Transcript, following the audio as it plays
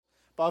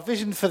But our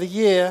vision for the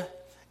year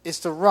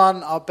is to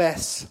run our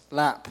best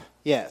lap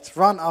yet.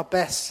 Run our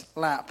best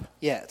lap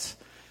yet.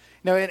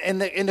 You know,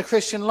 in the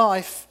Christian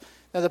life, you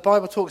know, the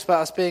Bible talks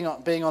about us being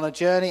on a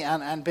journey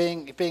and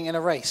being in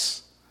a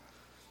race.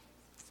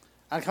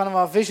 And kind of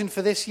our vision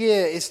for this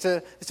year is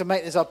to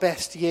make this our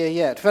best year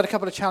yet. We've had a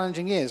couple of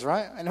challenging years,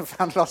 right? And I've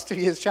found the last 2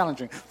 years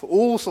challenging for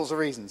all sorts of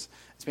reasons.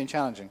 It's been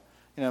challenging.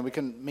 You know, we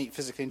couldn't meet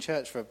physically in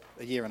church for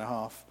a year and a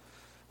half,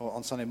 or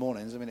on Sunday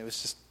mornings. I mean, it was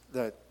just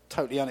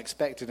totally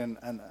unexpected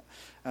and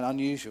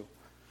unusual.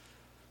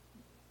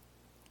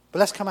 But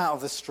let's come out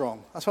of this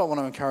strong. That's what I want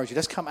to encourage you.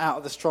 Let's come out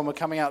of this strong. We're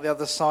coming out the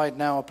other side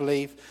now, I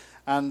believe.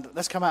 And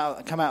let's come out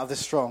of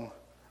this strong.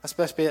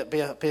 Let's be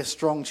a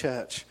strong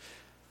church.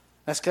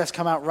 Let's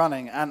come out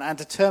running and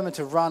determined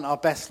to run our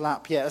best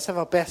lap yet. Let's have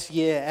our best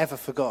year ever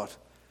for God.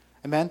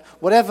 Amen?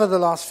 Whatever the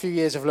last few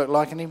years have looked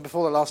like, and even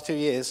before the last 2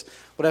 years,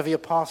 whatever your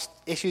past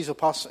issues or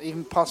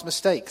even past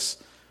mistakes,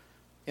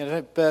 you know,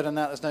 don't burden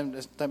that.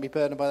 Don't be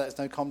burdened by that. There's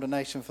no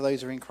condemnation for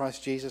those who are in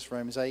Christ Jesus,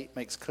 Romans 8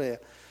 makes clear.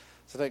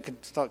 So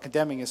don't start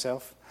condemning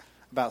yourself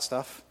about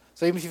stuff.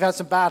 So even if you've had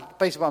some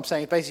basically what I'm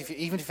saying is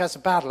even if you've had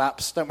some bad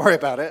laps, don't worry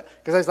about it,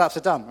 because those laps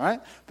are done, right?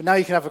 But now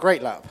you can have a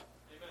great lap.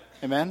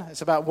 Amen.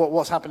 It's about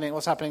what's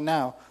happening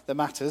now that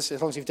matters.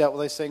 As long as you've dealt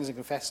with those things and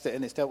confessed it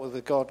and it's dealt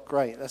with God,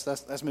 great.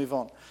 Let's move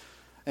on.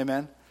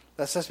 Amen.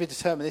 Let's be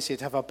determined this year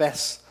to have our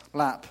best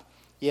lap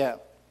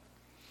yet.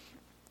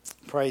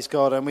 Praise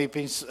God. And we've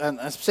been, and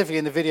specifically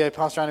in the video,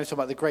 Pastor Andrew talked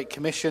about the Great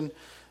Commission,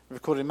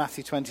 recorded in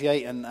Matthew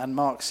 28 and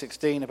Mark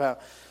 16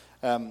 about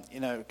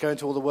go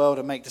into all the world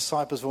and make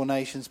disciples of all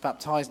nations,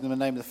 baptizing them in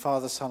the name of the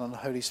Father, Son, and the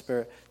Holy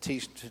Spirit,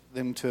 teach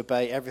them to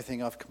obey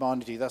everything I've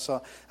commanded you. That's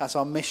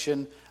our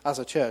mission as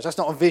a church. That's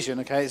not a vision,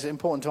 okay? It's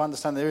important to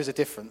understand there is a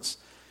difference.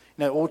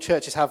 You know, all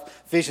churches have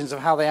visions of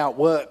how they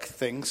outwork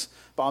things,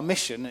 but our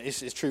mission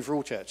is true for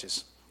all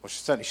churches. Well, it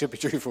certainly should be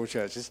true for all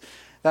churches.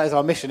 That is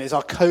our mission. It's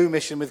our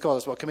co-mission with God.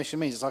 That's what commission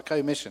means. It's our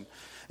co-mission.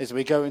 Is that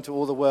we go into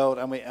all the world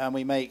and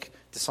we make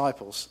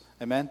disciples.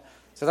 Amen?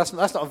 So that's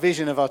not a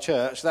vision of our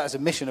church. That is a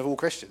mission of all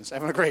Christians.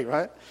 Everyone agree,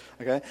 right?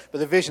 Okay. But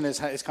the vision is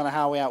kind of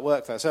how we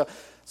outwork that.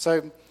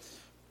 So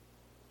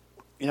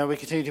you know, we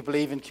continue to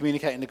believe in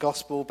communicating the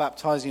gospel,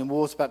 baptizing in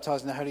water,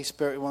 baptizing in the Holy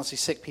Spirit. We want to see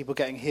sick people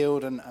getting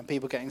healed and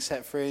people getting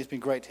set free. It's been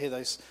great to hear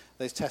those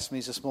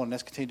testimonies this morning.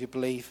 Let's continue to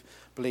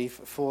believe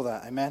for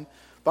that. Amen.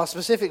 But our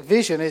specific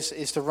vision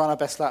is to run our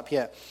best lap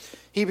yet.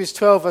 Hebrews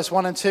 12, verse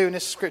 1 and 2, and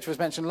this scripture was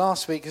mentioned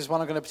last week, is one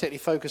I'm going to particularly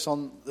focus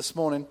on this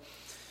morning.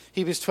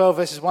 Hebrews 12,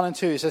 verses 1 and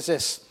 2, it says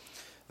this: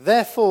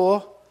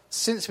 Therefore,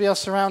 since we are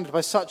surrounded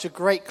by such a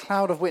great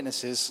cloud of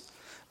witnesses,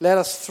 let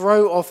us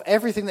throw off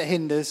everything that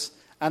hinders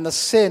and the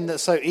sin that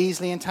so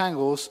easily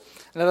entangles,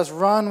 and let us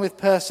run with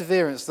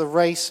perseverance the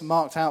race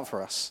marked out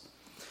for us,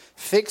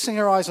 fixing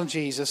our eyes on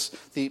Jesus,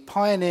 the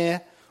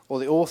pioneer, or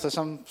the author,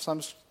 some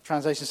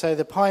translations say,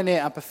 the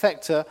pioneer and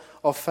perfecter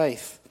of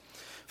faith.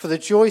 For the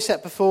joy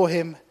set before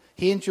him,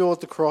 he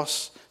endured the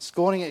cross,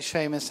 scorning its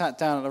shame, and sat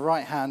down at the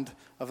right hand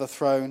of the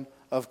throne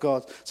of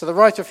God. So the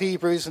writer of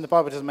Hebrews, and the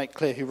Bible doesn't make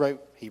clear who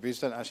wrote Hebrews,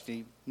 don't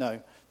actually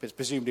know, but it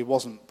presumably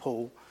wasn't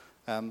Paul.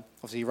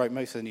 Obviously he wrote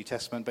most of the New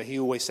Testament, but he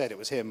always said it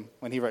was him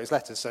when he wrote his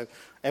letters, so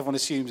everyone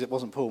assumes it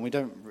wasn't Paul, and we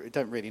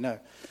don't really know.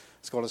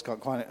 Scholars can't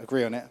quite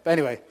agree on it. But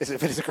anyway, it's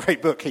a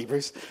great book,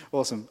 Hebrews.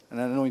 Awesome. And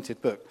an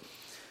anointed book.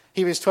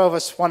 Hebrews 12,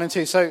 verse 1 and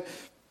 2. So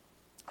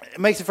it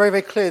makes it very,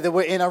 very clear that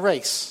we're in a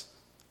race.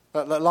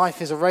 That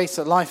life is a race,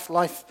 that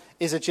life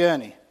is a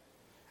journey.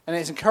 And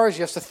it's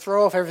encouraging us to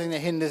throw off everything that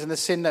hinders and the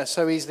sin that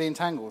so easily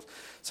entangles.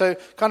 So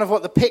kind of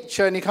what the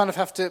picture, and you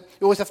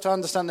always have to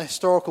understand the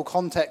historical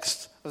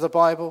context of the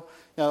Bible.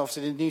 You know,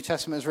 obviously the New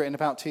Testament was written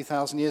about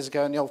 2,000 years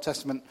ago, and the Old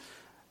Testament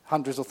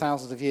hundreds or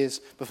thousands of years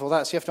before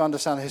that. So you have to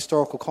understand the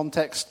historical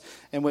context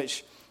in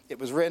which it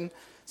was written.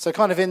 So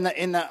kind of in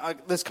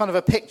that there's kind of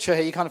a picture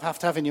here you kind of have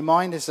to have in your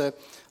mind.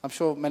 I'm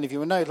sure many of you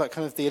will know, like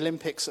kind of the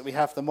Olympics that we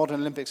have, the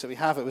modern Olympics that we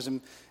have. It was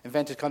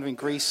invented kind of in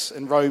Greece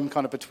and Rome,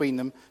 kind of between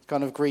them.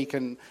 Kind of Greek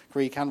and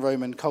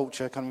Roman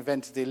culture kind of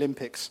invented the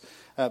Olympics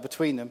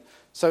between them.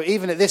 So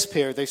even at this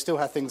period, they still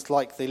had things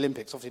like the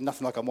Olympics. Obviously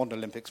nothing like our modern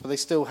Olympics, but they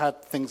still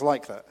had things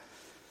like that.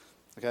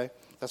 Okay,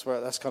 that's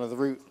kind of the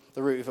root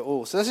of it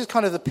all. So this is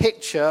kind of the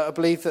picture, I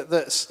believe,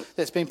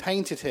 that's been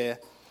painted here.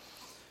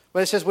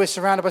 When it says we're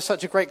surrounded by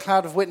such a great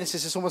cloud of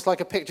witnesses, it's almost like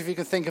a picture, if you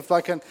can think of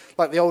like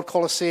the old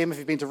Colosseum, if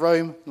you've been to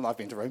Rome. Well, I've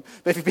been to Rome.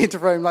 But if you've been to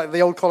Rome, like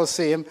the old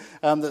Colosseum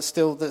that's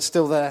still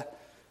there.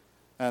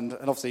 And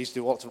obviously they used to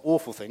do lots of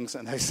awful things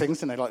and those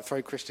things, and they like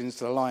throw Christians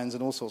to the lions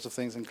and all sorts of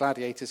things, and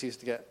gladiators used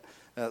to get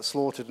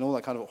slaughtered and all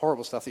that kind of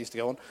horrible stuff that used to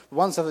go on. The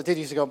one stuff that did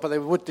used to go on, but they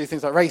would do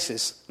things like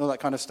races and all that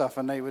kind of stuff,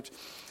 and they would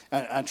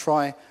and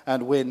try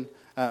and win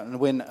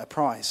a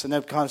prize. And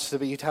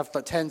you'd have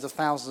like tens of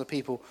thousands of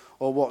people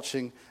all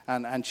watching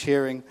and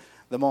cheering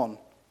them on.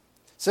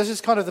 So this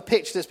is kind of the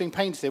picture that's being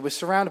painted here. We're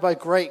surrounded by a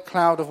great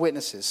cloud of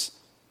witnesses.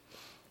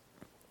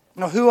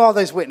 Now, who are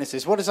those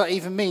witnesses? What does that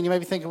even mean? You may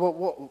be thinking,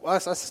 well,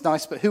 that's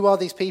nice, but who are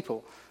these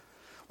people?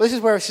 Well, this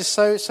is where it's just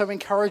so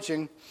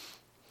encouraging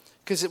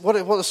Because what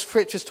the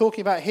scripture's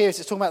talking about here is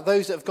it's talking about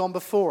those that have gone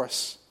before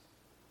us.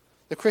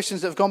 The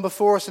Christians that have gone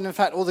before us, and in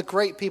fact all the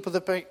great people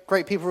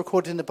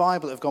recorded in the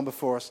Bible that have gone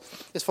before us.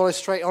 This follows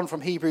straight on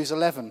from Hebrews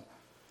 11,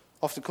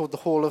 often called the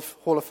Hall of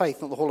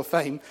Faith, not the Hall of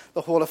Fame,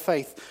 the Hall of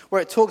Faith,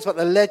 where it talks about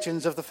the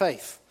legends of the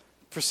faith.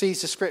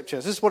 Precedes the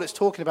scriptures. This is what it's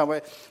talking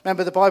about.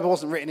 Remember, the Bible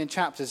wasn't written in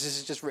chapters. This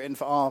is just written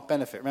for our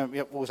benefit. Remember,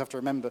 we always have to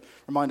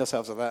remind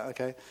ourselves of that,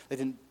 okay? They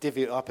didn't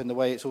divvy it up in the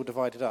way it's all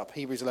divided up.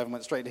 Hebrews 11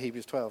 went straight to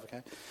Hebrews 12,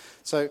 okay?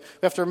 So we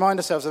have to remind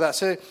ourselves of that.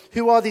 So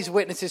who are these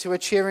witnesses who are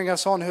cheering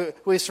us on, who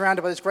are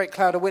surrounded by this great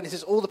cloud of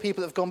witnesses? All the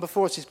people that have gone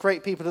before us, these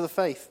great people of the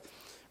faith.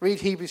 Read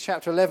Hebrews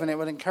chapter 11. It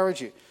will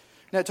encourage you.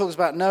 You know, it talks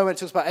about Noah, it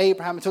talks about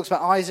Abraham, it talks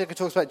about Isaac, it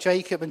talks about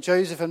Jacob and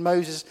Joseph and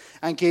Moses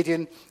and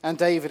Gideon and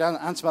David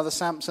and some other,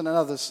 Samson and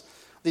others.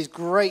 These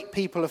great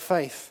people of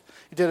faith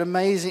who did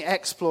amazing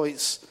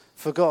exploits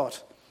for God.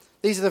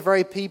 These are the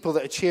very people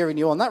that are cheering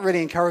you on. That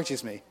really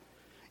encourages me.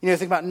 You know,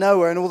 think about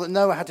Noah and all that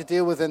Noah had to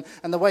deal with and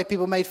the way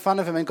people made fun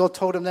of him, and God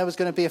told him there was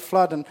going to be a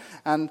flood,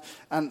 and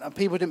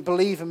people didn't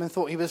believe him and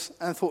thought he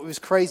was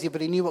crazy,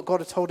 but he knew what God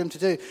had told him to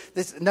do.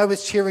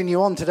 Noah's cheering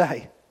you on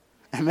today.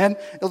 Amen.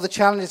 All the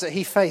challenges that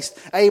he faced.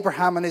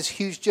 Abraham and his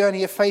huge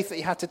journey of faith that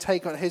he had to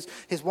take on.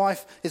 His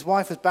wife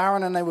was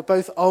barren, and they were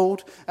both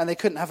old, and they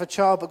couldn't have a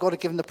child, but God had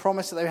given the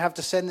promise that they would have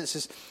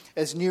descendants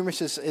as numerous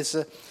as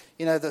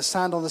the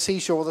sand on the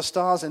seashore or the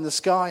stars in the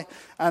sky.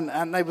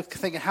 And they were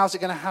thinking, how's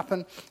it going to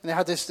happen? And they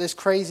had this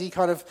crazy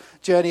kind of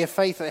journey of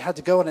faith that they had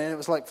to go on, and it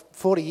was like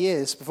 40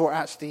 years before it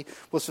actually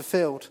was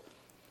fulfilled.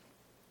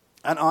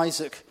 And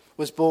Isaac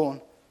was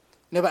born.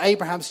 You know, but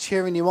Abraham's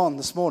cheering you on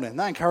this morning.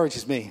 That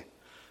encourages me.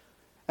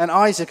 And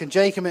Isaac and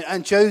Jacob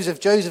and Joseph.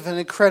 Joseph, an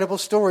incredible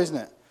story, isn't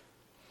it?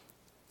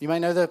 You may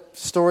know the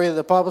story,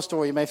 the Bible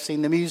story. You may have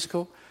seen the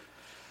musical.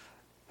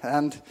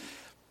 And,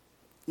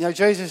 you know,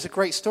 Joseph is a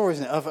great story,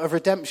 isn't it, of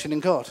redemption in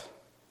God.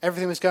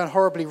 Everything was going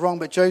horribly wrong,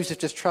 but Joseph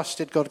just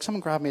trusted God. Can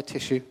someone grab me a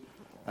tissue?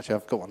 Actually,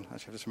 I've got one.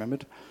 Actually, I just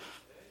remembered.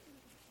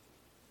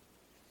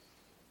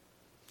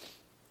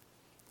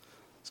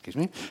 Excuse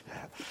me.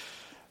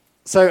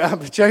 So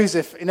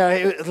Joseph, you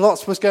know,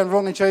 lots was going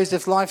wrong in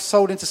Joseph's life,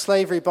 sold into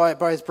slavery by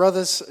his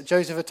brothers.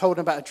 Joseph had told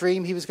him about a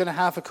dream he was going to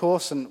have, of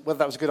course, and whether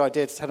that was a good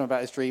idea to tell him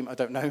about his dream, I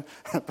don't know,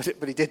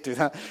 but he did do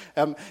that.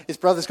 His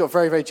brothers got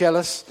very, very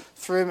jealous,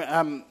 threw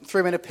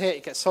him in a pit,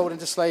 he gets sold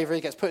into slavery,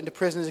 he gets put into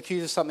prison, is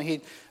accused of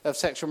something of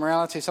sexual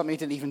immorality, something he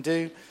didn't even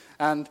do,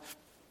 and,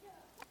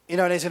 you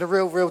know, and he's in a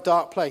real, real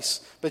dark place.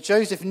 But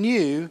Joseph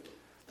knew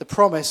the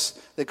promise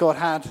that God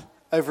had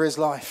over his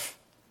life.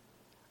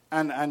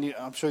 And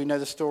I'm sure you know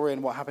the story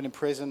and what happened in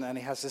prison, and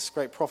he has this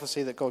great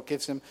prophecy that God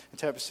gives him,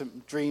 interprets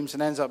some dreams,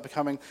 and ends up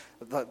becoming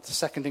the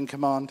second in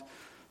command.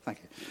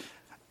 Thank you.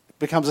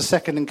 Becomes a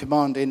second in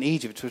command in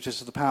Egypt, which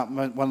is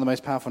one of the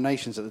most powerful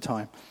nations at the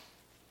time.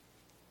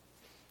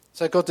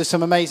 So God did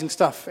some amazing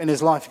stuff in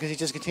his life because he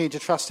just continued to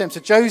trust him. So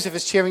Joseph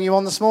is cheering you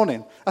on this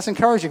morning. That's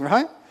encouraging,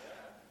 right?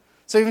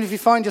 So even if you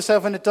find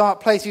yourself in a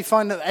dark place, you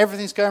find that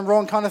everything's going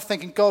wrong, kind of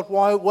thinking, God,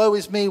 why, woe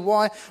is me,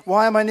 why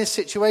am I in this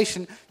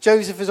situation?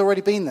 Joseph has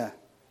already been there.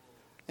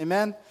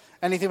 Amen?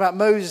 And you think about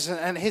Moses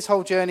and his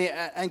whole journey,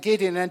 and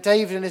Gideon and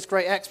David and his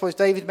great exploits.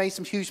 David made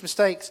some huge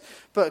mistakes,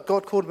 but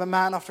God called him a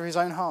man after his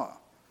own heart.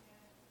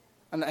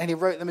 And he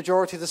wrote the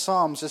majority of the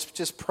Psalms,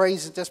 just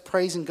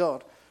praising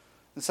God.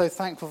 And so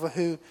thankful for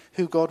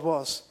who God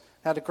was.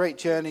 He had a great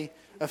journey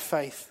of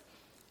faith.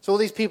 So all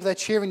these people, they're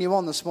cheering you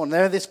on this morning.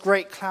 They're this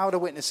great cloud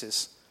of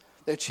witnesses.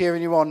 They're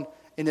cheering you on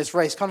in this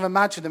race. Kind of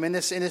imagine them in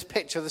this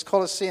picture, this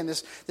Colosseum,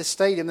 this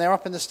stadium. They're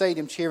up in the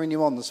stadium cheering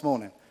you on this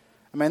morning.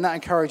 I mean, that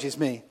encourages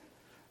me.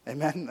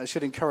 Amen. That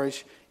should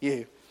encourage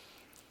you.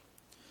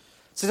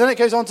 So then it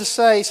goes on to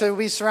say, so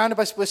we're surrounded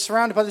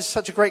by this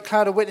such a great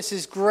cloud of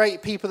witnesses,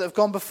 great people that have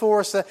gone before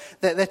us.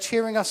 They're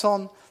cheering us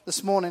on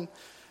this morning.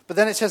 But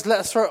then it says, let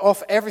us throw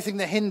off everything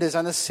that hinders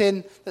and the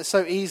sin that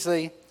so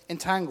easily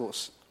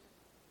entangles.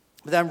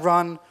 But then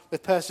run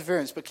with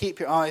perseverance, but keep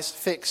your eyes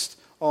fixed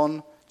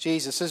on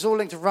Jesus. So it's all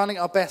linked to running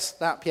our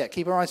best lap yet.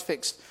 Keep our eyes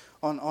fixed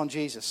on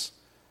Jesus.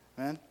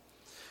 Amen.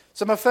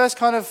 So my first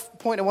kind of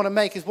point I want to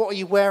make is, what are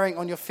you wearing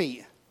on your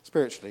feet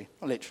spiritually?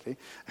 Not literally.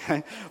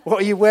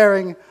 What are you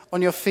wearing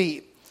on your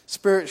feet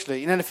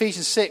spiritually? You know, in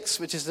Ephesians 6,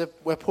 which is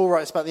where Paul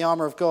writes about the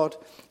armor of God,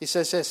 he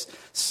says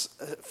this,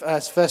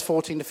 verse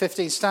 14 to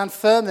 15, stand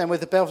firm then with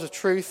the belt of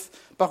truth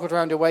buckled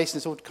around your waist. And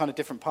it's all kind of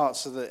different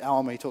parts of the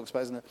armor he talks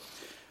about, isn't it?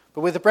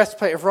 But with the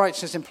breastplate of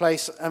righteousness in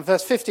place. And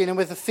verse 15, and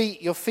with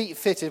your feet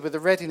fitted with the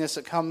readiness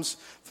that comes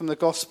from the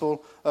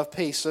gospel of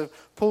peace. So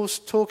Paul's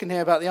talking here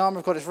about the armor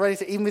of God. It's ready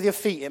to, even with your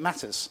feet, it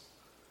matters.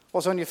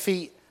 What's on your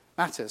feet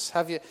matters.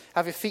 Have your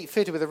feet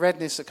fitted with the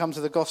readiness that comes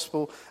with the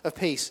gospel of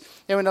peace.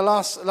 You know, in the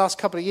last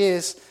couple of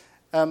years,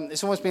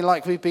 it's almost been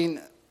like we've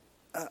been,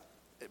 I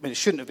mean, it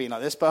shouldn't have been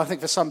like this, but I think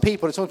for some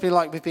people, it's almost been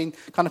like we've been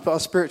kind of put our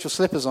spiritual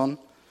slippers on.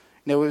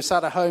 You know, we were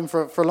sat at home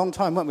for a long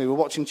time, weren't we? We were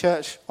watching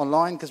church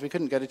online because we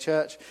couldn't go to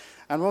church.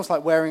 And we're almost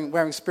like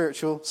wearing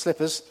spiritual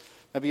slippers.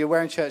 Maybe you're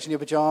wearing church in your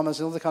pajamas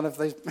and all the kind of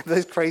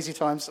those crazy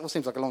times. It all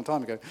seems like a long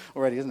time ago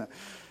already, isn't it?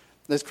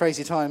 Those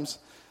crazy times.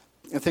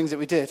 and things that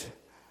we did.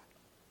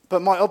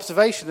 But my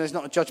observation is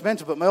not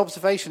judgmental, but my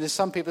observation is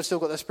some people have still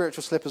got their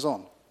spiritual slippers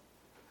on.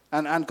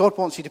 And God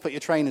wants you to put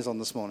your trainers on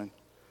this morning.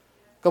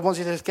 God wants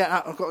you to get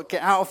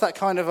out of that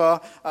kind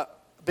of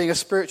being a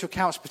spiritual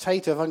couch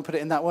potato, if I can put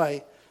it in that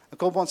way. And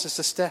God wants us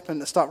to step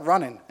and start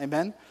running.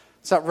 Amen?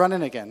 Start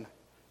running again.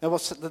 Now,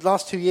 what the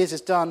last 2 years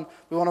has done,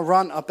 we want to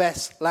run our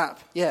best lap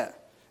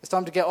yet. It's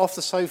time to get off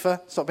the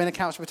sofa, stop being a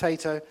couch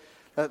potato.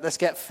 Let's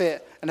get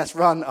fit, and let's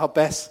run our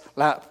best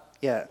lap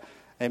yet.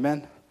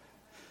 Amen?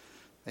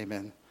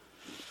 Amen.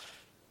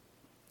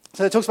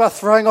 So it talks about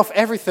throwing off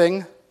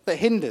everything that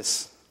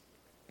hinders.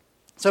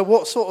 So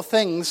what sort of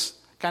things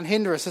can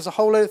hinder us? There's a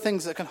whole load of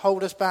things that can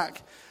hold us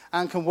back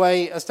and can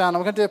weigh us down.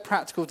 I'm going to do a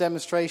practical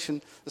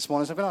demonstration this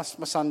morning. So I'm going to ask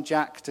my son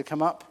Jack to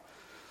come up,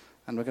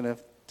 and we're going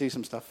to do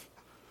some stuff.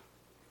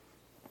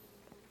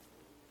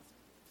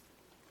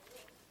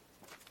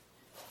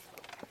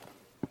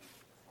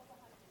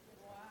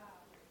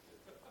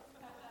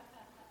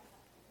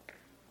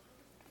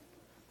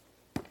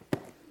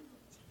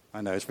 I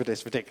know, it's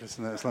ridiculous,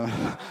 isn't it? It's like,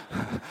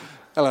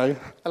 hello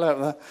up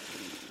there.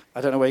 I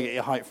don't know where you get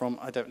your height from.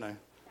 I don't know.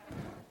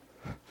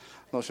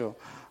 Not sure.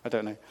 I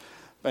don't know.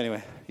 But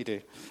anyway, you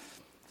do.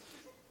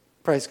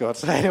 Praise God.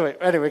 So anyway,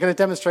 we're going to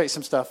demonstrate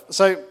some stuff.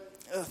 So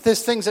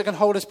there's things that can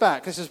hold us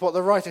back. This is what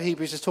the writer of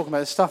Hebrews is talking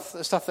about. Stuff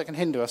that can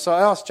hinder us. So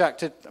I asked Jack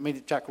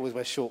Jack always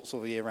wears shorts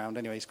all the year round.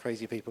 Anyway, he's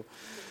crazy people.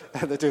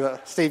 They do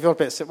that. Steve, you're a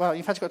bit sick. Well,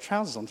 you've actually got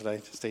trousers on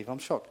today, Steve. I'm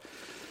shocked.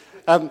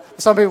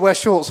 Some people wear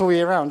shorts all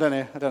year round, don't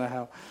they? I don't know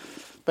how.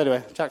 But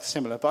anyway, Jack's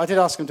similar. But I did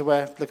ask him to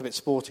look a bit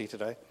sporty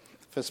today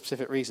for a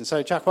specific reason.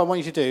 So, Jack, what I want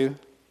you to do,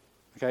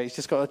 okay, he's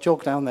just got to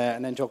jog down there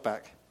and then jog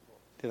back.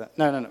 Do that.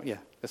 No. Yeah,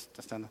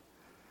 just down there.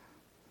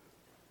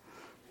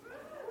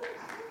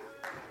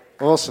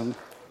 Awesome.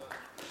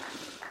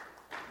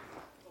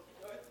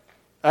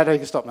 I know you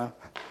can stop now.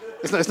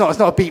 It's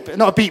not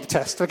a beep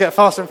test. We'll get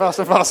faster and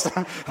faster and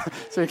faster.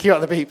 So we keep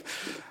up the beep.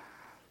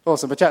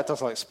 Awesome. But Jack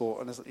does like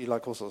sport, and you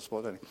like all sorts of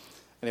sport, don't you?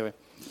 Anyway,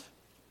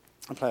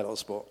 I play a lot of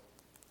sport.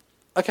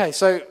 Okay,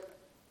 so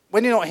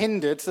when you're not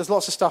hindered, there's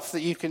lots of stuff that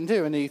you can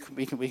do, and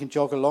we can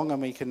jog along,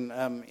 and we can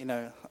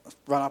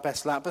run our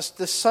best lap. But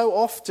there's so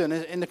often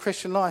in the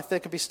Christian life there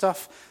can be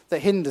stuff that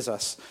hinders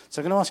us. So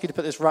I'm going to ask you to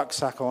put this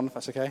rucksack on, if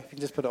that's okay. If you can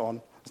just put it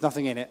on. There's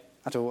nothing in it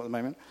at all at the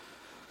moment.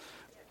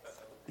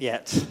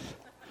 Yet.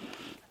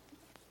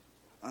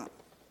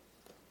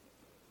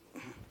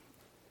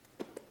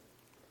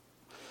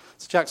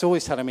 So Jack's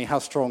always telling me how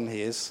strong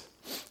he is,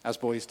 as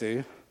boys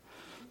do.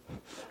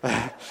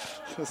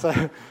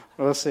 So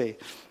we'll see.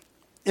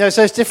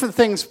 So it's different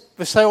things.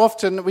 But so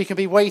often we can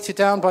be weighted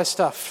down by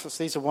stuff.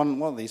 So these are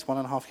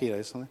 1.5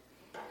 kilos, aren't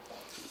they?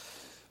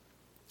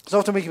 So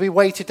often we can be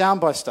weighted down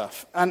by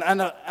stuff. And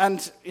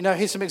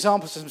here's some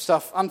examples of some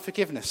stuff.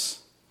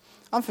 Unforgiveness.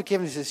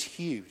 Unforgiveness is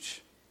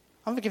huge.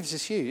 Unforgiveness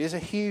is huge. It's a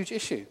huge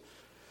issue.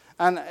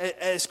 And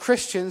as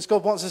Christians,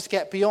 God wants us to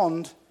get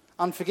beyond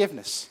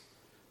unforgiveness.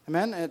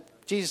 Amen?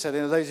 Jesus said,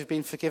 those who've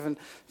been forgiven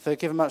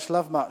much,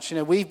 love much.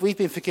 We've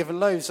been forgiven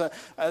loads. The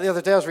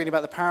other day I was reading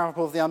about the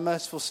parable of the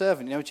unmerciful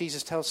servant.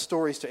 Jesus tells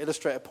stories to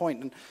illustrate a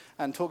point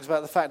and talks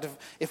about the fact of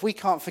if we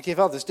can't forgive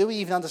others, do we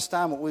even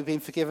understand what we've been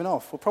forgiven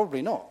of? Well,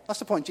 probably not. That's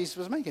the point Jesus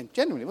was making,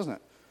 genuinely, wasn't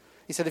it?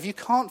 He said, if you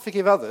can't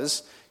forgive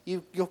others,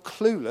 you're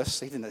clueless.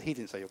 He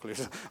didn't say you're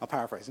clueless. I'm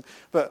paraphrasing.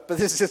 But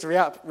this is just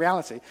a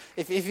reality.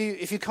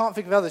 If you can't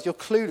forgive others, you're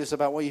clueless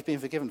about what you've been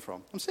forgiven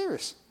from. I'm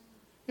serious.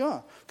 You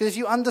are. Because if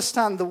you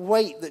understand the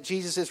weight that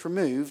Jesus has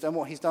removed and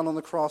what he's done on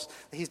the cross,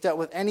 that he's dealt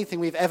with anything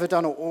we've ever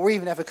done or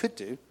even ever could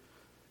do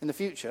in the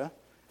future,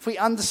 if we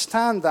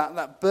understand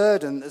that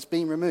burden that's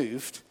been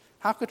removed,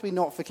 how could we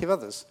not forgive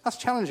others? That's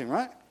challenging,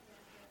 right?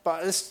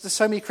 But there's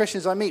so many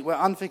Christians I meet where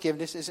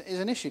unforgiveness is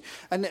an issue.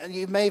 And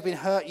you may have been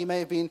hurt, you may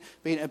have been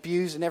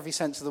abused in every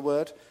sense of the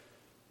word.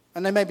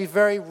 And they may be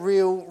very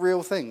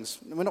real things.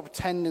 We're not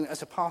pretending,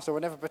 as a pastor,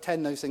 we'll never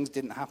pretend those things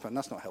didn't happen.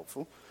 That's not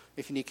helpful.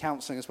 If you need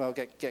counselling as well,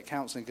 get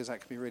counselling, because that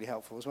can be really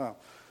helpful as well.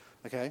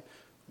 Okay?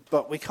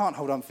 But we can't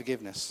hold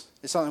unforgiveness.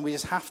 It's something we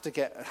just have to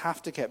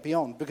get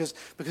beyond because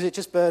it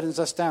just burdens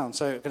us down.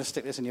 So I'm going to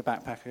stick this in your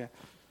backpack again.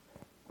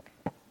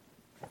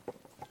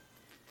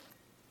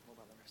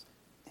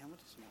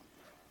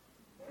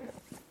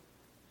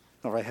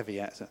 Not very heavy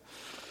yet, is it?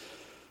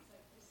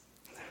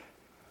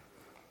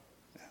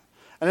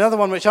 And another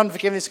one which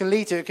unforgiveness can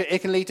lead to, it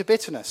can lead to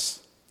bitterness.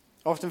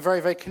 Often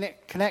very, very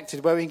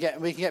connected, where we can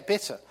get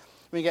bitter.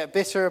 We get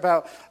bitter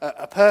about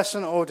a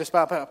person or just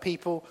about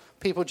people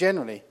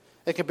generally.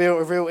 It could be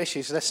a real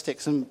issue, so let's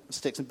stick some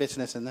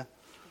bitterness in there.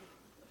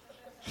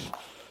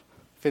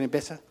 Feeling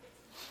bitter?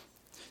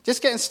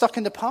 Just getting stuck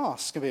in the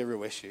past can be a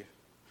real issue.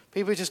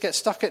 People just get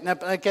stuck in,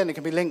 again, it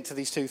can be linked to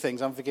these two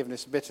things,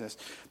 unforgiveness and bitterness.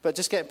 But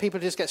people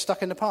just get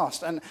stuck in the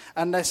past,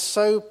 and they're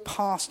so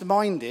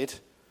past-minded,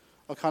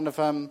 or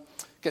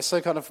get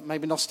so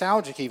maybe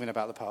nostalgic even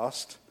about the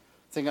past.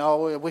 Thinking, I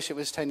wish it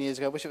was 10 years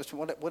ago, I wish it was...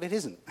 Well, it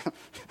isn't.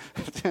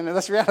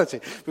 That's reality.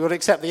 We've got to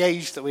accept the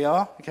age that we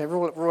are. Okay,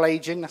 we're all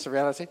aging, that's a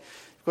reality.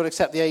 We've got to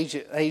accept the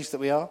age that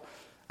we are.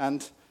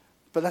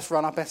 But let's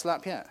run our best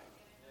lap yet.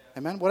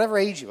 Amen? Whatever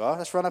age you are,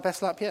 let's run our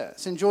best lap yet.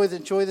 Let's enjoy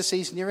the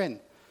season you're in.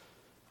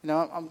 You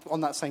know, I'm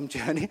on that same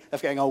journey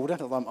of getting older.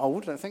 Not that I'm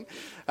old, I don't think.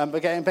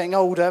 But getting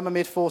older, my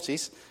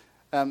mid-40s,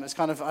 it's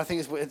kind of, I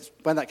think it's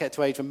when that gets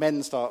to age when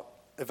men start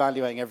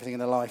evaluating everything in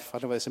their life. I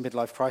don't know whether it's a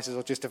midlife crisis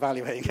or just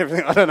evaluating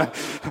everything. I don't know.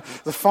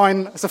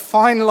 It's a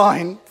fine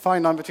line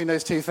between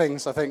those two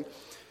things, I think.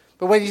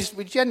 But when you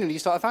genuinely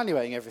start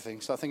evaluating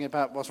everything, start thinking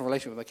about what's my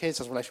relationship with my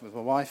kids, what's my relationship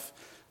with my wife,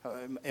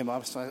 am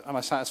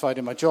I satisfied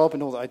in my job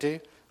and all that I do?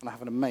 And I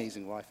have an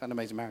amazing wife and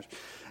amazing marriage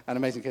and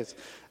amazing kids.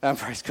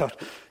 Praise God.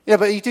 Yeah,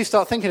 but you do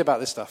start thinking about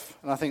this stuff.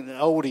 And I think the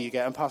older you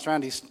get, and Pastor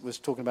Andy was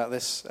talking about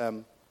this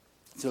to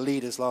the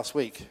leaders last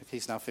week.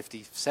 He's now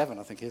 57,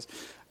 I think he is.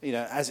 You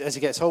know, as he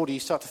gets older,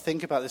 you start to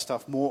think about this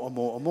stuff more and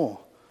more and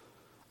more.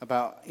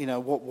 About, you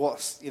know,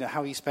 what's, you know,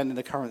 how you spending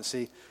the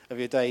currency of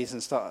your days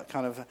and start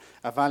kind of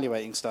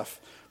evaluating stuff.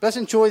 But let's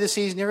enjoy the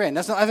season you're in.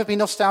 Let's not ever be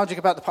nostalgic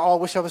about I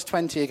wish I was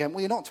 20 again. Well,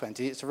 you're not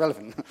 20. It's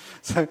irrelevant.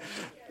 So,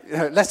 you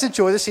know, let's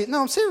enjoy the season.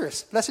 No, I'm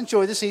serious. Let's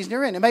enjoy the season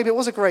you're in. And maybe it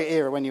was a great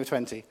era when you were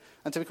 20.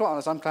 And to be quite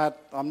honest, I'm glad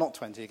I'm not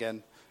 20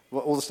 again.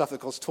 All the stuff that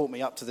God's taught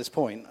me up to this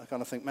point, I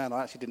kind of think, man,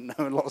 I actually didn't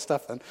know a lot of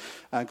stuff then.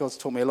 And God's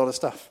taught me a lot of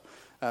stuff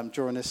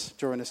during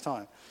this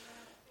time.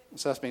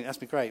 So that's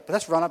been great. But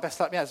let's run our best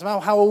lap. Yeah, it's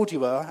about how old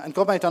you are, and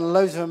God may have done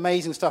loads of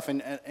amazing stuff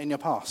in your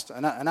past,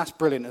 and that's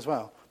brilliant as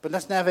well. But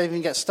let's never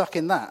even get stuck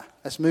in that.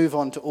 Let's move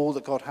on to all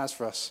that God has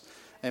for us.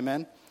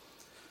 Amen?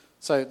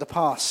 So the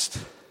past.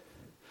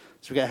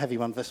 So we get a heavy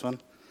one for this one.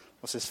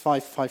 What's this?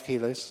 5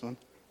 kilos. One.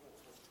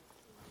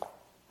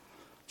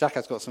 Jack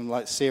has got some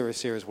like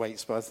serious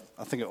weights, but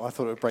I thought it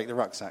would break the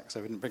rucksack,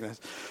 so we didn't bring those.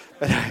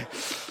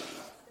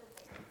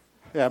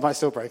 Yeah, it might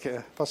still break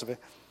it, possibly.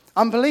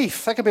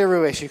 Unbelief, that could be a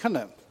real issue, couldn't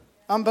it?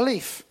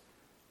 Unbelief.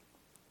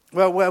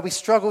 Well, where we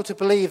struggle to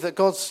believe that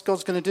God's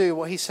going to do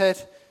what he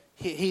said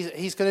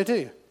he's going to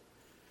do.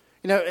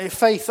 You know,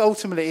 faith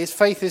ultimately is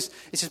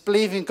just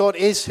believing God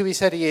is who he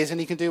said he is and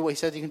he can do what he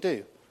said he can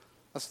do.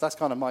 That's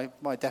kind of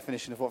my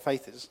definition of what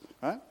faith is,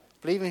 right?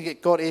 Believing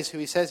that God is who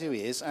he says who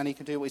he is and he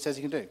can do what he says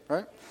he can do,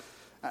 right?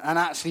 And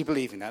actually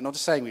believing that, not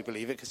just saying we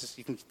believe it, because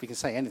we can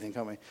say anything,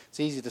 can't we? It's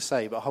easy to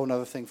say, but a whole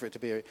other thing for it to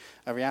be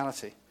a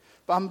reality.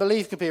 But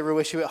unbelief can be a real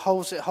issue. It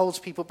holds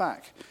people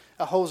back.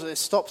 It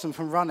stops them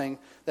from running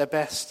their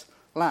best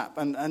lap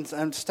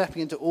and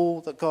stepping into all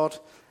that God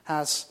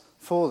has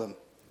for them.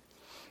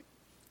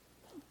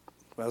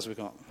 What else have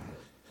we got?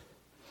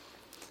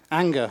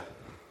 Anger.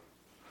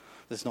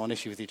 This is not an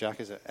issue with you, Jack,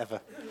 is it?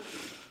 Ever?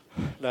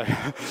 No.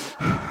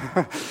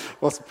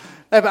 No,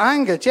 but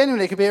anger,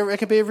 genuinely, it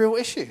can be a real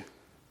issue.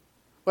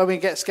 Where we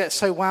get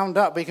so wound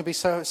up, we can be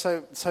so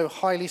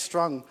highly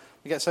strung.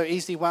 We get so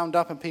easily wound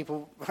up and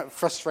people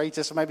frustrate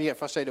us, or maybe you get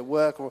frustrated at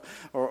work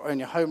or in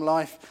your home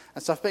life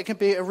and stuff. But it can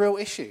be a real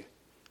issue.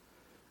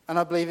 And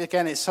I believe,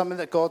 again, it's something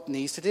that God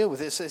needs to deal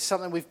with. It's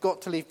something we've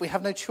got to leave. We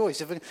have no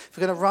choice. If we're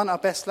going to run our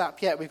best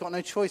lap yet, we've got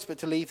no choice but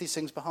to leave these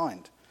things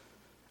behind.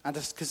 And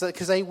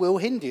because they will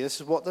hinder you. This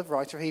is what the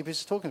writer of Hebrews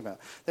is talking about.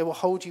 They will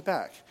hold you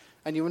back.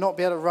 And you will not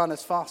be able to run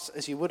as fast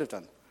as you would have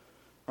done.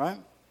 Right?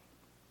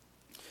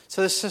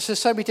 So there's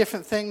so many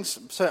different things.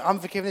 So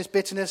unforgiveness,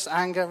 bitterness,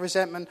 anger,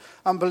 resentment,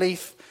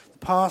 unbelief,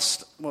 the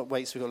past. What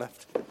weights we got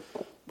left?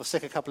 We'll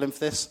stick a couple in for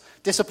this.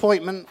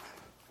 Disappointment.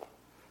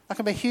 That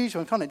can be a huge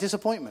one, can't it?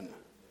 Disappointment.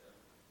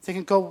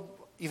 Thinking, God,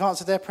 you've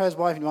answered their prayers.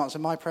 Why haven't you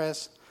answered my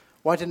prayers?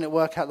 Why didn't it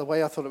work out the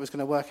way I thought it was going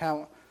to work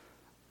out?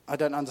 I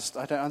don't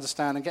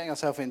understand. And getting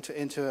ourselves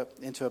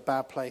into a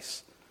bad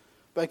place.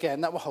 But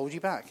again, that will hold you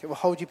back. It will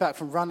hold you back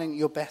from running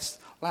your best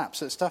lap.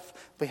 So it's stuff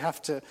we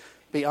have to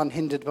be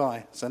unhindered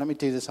by. So let me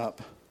do this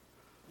up,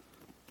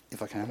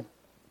 if I can.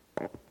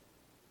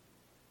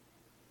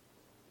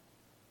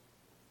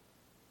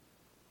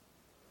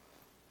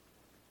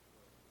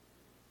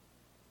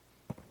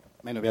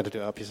 May not be able to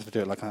do it up. You have to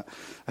do it like that.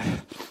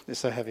 It's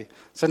so heavy.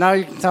 So now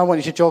I want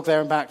you to jog there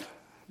and back.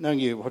 Knowing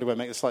you probably won't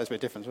make the slightest bit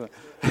of difference, will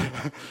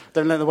it?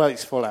 Don't let the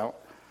weights fall out.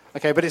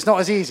 Okay, but it's not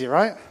as easy,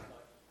 right?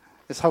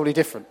 It's wholly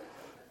different.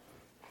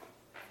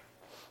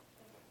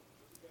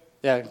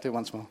 Yeah, do it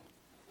once more.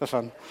 For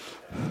fun.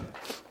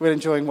 We're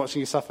enjoying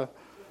watching you suffer.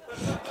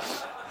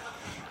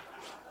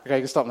 Okay,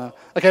 you can stop now.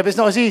 Okay, but it's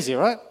not as easy,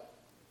 right?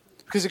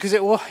 Because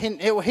it will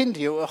hinder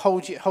you, it will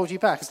hold you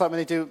back. It's like when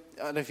they do,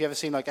 I don't know if you've ever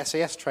seen like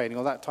SAS training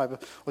or that type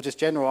of, or just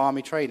general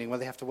army training where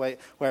they have to wear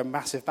a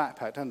massive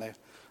backpack, don't they?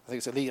 I think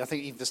it's at least, I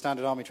think even the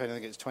standard army training, I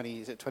think it's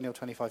 20 or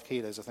 25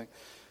 kilos, I think.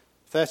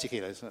 30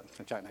 kilos,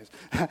 Jack knows.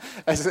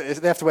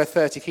 They have to wear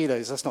 30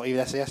 kilos. That's not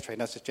even SAS training,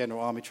 that's just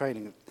general army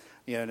training.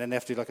 You know, and then they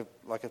have to do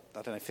like a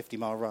I don't know,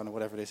 50-mile run or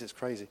whatever it is. It's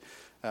crazy,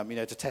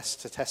 to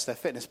test their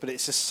fitness. But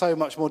it's just so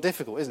much more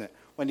difficult, isn't it?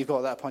 When you've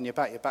got that upon your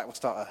back will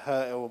start to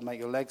hurt. It will make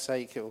your legs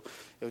ache. It'll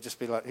just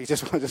be like you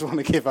just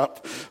want to give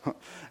up,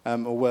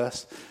 or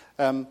worse.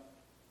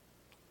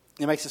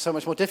 It makes it so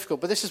much more difficult.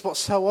 But this is what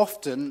so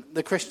often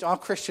our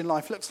Christian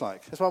life looks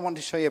like. That's why I wanted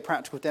to show you a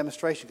practical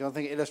demonstration, because I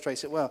think it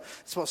illustrates it well.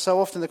 It's what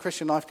so often the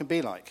Christian life can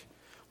be like.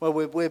 Well,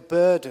 we're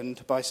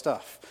burdened by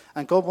stuff.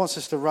 And God wants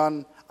us to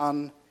run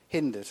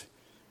unhindered.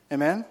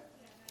 Amen?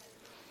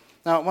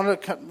 Now, I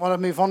want to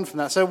move on from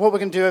that. So what we're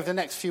going to do over the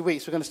next few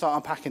weeks, we're going to start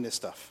unpacking this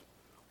stuff.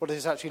 What does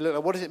this actually look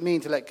like? What does it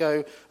mean to let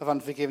go of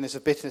unforgiveness,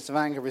 of bitterness, of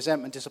anger,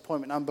 resentment,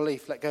 disappointment,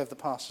 unbelief, let go of the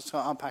past? Let's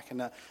start unpacking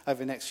that over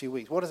the next few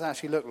weeks. What does it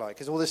actually look like?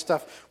 Because all this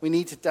stuff, we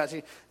need to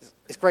actually,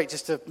 it's great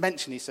just to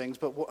mention these things,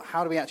 but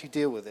how do we actually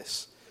deal with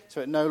this? So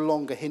it no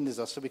longer hinders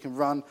us, so we can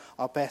run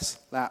our best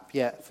lap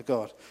yet for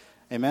God.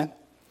 Amen?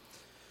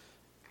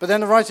 But then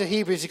the writer of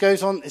Hebrews, he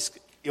goes on,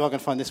 you are going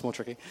to find this more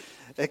tricky.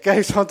 It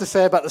goes on to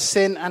say about the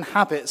sin and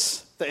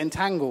habits that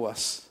entangle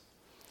us.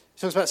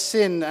 He talks about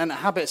sin and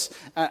habits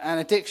and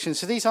addiction.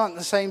 So these aren't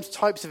the same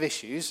types of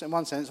issues in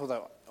one sense,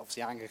 although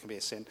obviously anger can be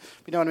a sin.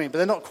 You know what I mean? But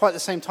they're not quite the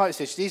same types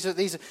of issues.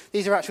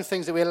 These are actual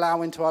things that we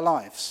allow into our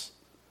lives.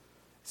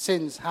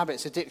 Sins,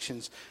 habits,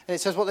 addictions. And it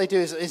says what they do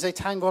is they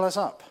tangle us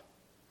up.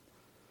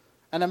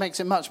 And it makes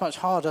it much, much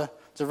harder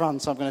to run.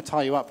 So I'm going to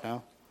tie you up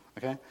now.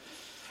 Okay?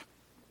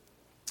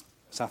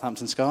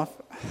 Southampton scarf.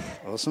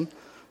 Awesome.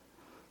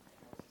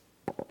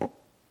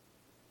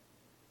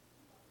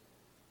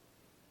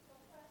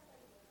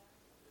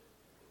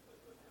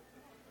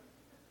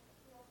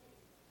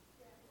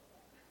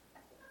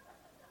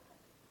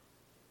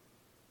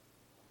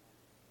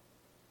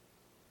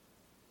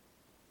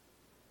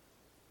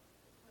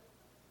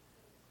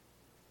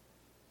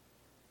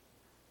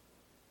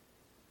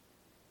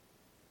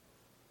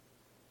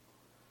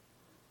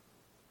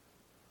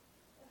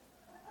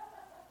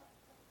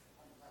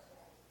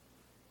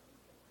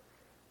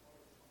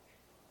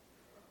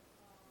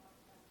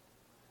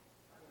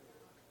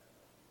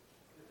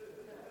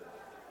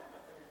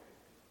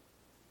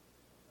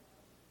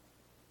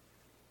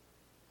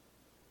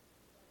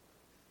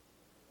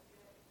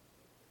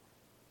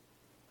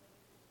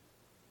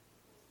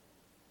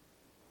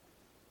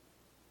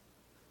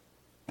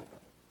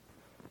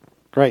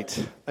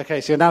 Great. Okay,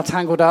 so you're now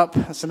tangled up.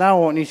 So now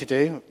what I want you to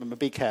do,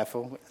 be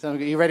careful. So are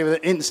you ready with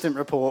an instant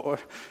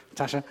report,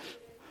 Tasha?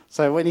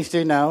 So what you need to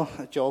do now,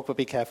 jog, but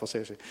be careful,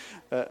 seriously.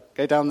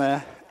 Go down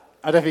there.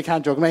 I don't know if you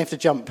can jog. You may have to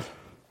jump.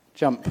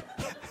 Jump.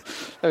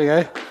 There we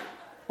go.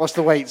 Watch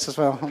the weights as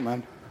well. Oh,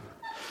 man.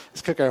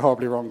 This could go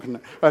horribly wrong, couldn't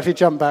it? Well, if you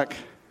jump back.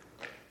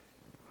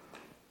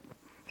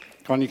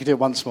 Go on, you can do it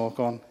once more.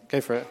 Go on.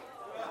 Go for it.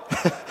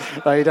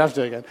 No, you don't have to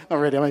do it again. Not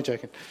really, I'm only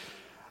joking.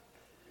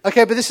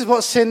 Okay, but this is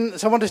what sin,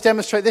 so I want to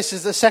demonstrate this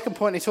is the second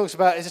point he talks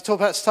about, is to talk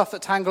about stuff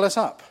that tangle us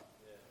up.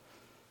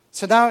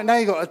 So now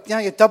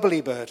you're doubly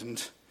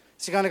burdened.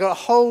 So you've got a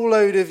whole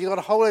load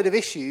of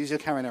issues you're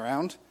carrying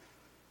around.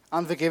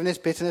 Unforgiveness,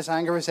 bitterness,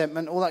 anger,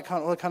 resentment, all that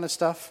kind of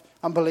stuff.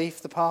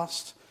 Unbelief, the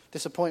past,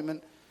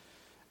 disappointment.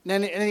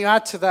 And then you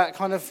add to that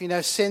kind of,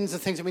 sins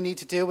and things that we need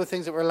to deal with,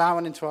 things that we're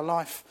allowing into our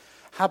life.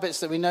 Habits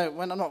that we know,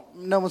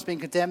 no one's being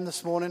condemned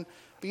this morning,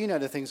 but you know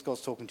the things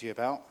God's talking to you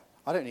about.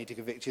 I don't need to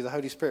convict you. The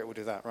Holy Spirit will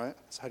do that, right?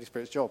 It's the Holy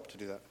Spirit's job to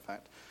do that, in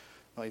fact.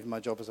 Not even my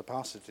job as a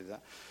pastor to do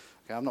that.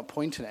 Okay, I'm not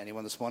pointing at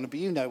anyone this morning,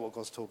 but you know what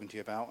God's talking to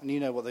you about, and you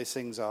know what those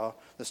things are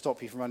that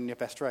stop you from running your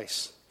best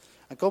race.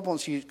 And God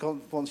wants you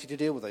to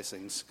deal with those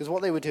things. Because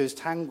what they would do is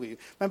tangle you.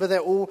 Remember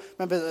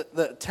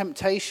that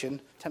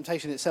temptation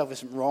itself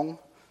isn't wrong.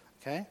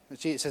 Okay?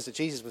 It says that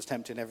Jesus was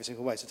tempted in every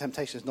single way. So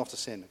temptation is not a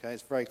sin. Okay?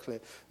 It's very clear,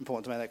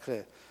 important to make that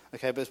clear.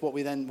 Okay, but it's what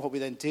we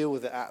then deal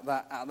with it at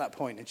that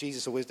point. And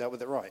Jesus always dealt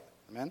with it right.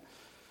 Amen?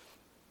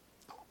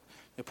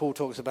 Paul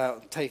talks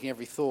about taking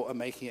every thought and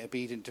making it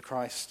obedient to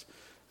Christ.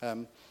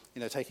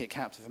 Taking it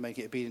captive and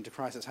making it obedient to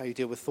Christ. That's how you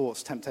deal with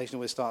thoughts. Temptation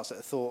always starts at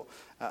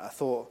a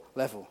thought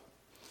level.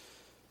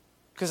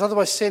 Because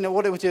otherwise sin,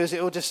 what it will do is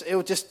it will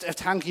just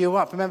tangle you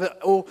up. Remember,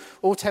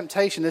 all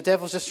temptation, the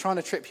devil's just trying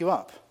to trip you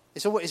up.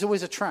 It's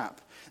always a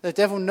trap. The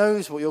devil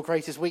knows what your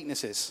greatest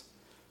weakness is.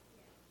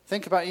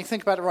 Think about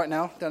it right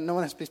now. No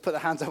one has to put their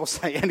hands up or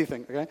say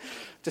anything, okay?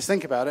 Just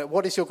think about it.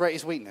 What is your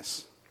greatest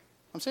weakness?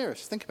 I'm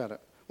serious. Think about it.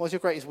 What is your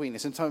greatest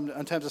weakness? In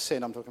terms of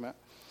sin, I'm talking about.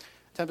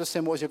 In terms of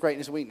sin, what is your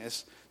greatest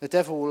weakness? The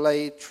devil will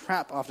lay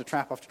trap after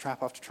trap after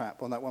trap after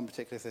trap on that one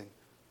particular thing.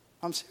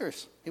 I'm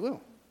serious. He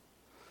will.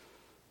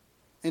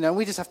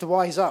 We just have to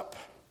wise up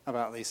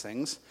about these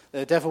things.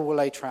 The devil will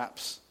lay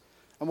traps.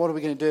 And what are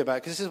we going to do about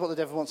it? Because this is what the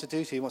devil wants to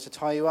do to you. He wants to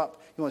tie you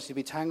up. He wants you to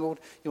be tangled.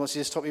 He wants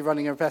you to stop you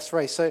running your best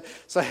race.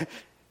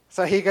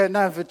 So he goes,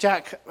 no, but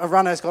Jack, a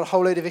runner, has got a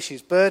whole load of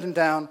issues, burdened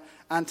down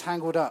and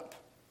tangled up.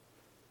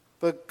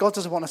 But God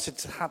doesn't want us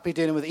to be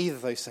dealing with either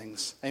of those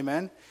things.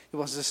 Amen? He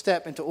wants us to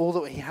step into all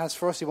that he has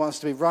for us. He wants us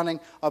to be running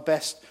our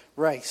best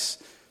race.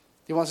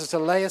 He wants us to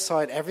lay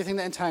aside everything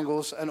that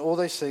entangles and all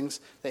those things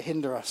that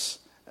hinder us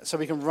so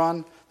we can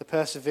run the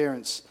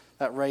perseverance,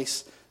 that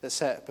race that's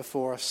set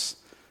before us.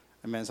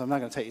 Amen. So I'm not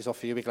going to take these off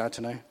for you. You'll be glad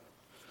to know.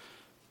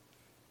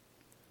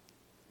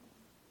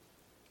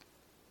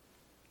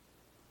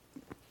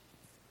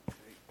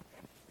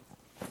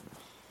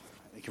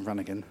 You can run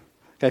again.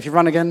 Okay, if you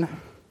run again.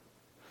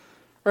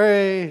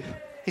 Hooray!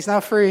 He's now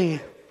free.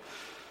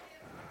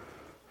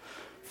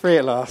 Free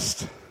at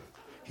last.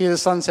 He who the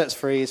sun sets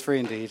free is free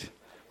indeed.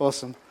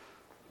 Awesome.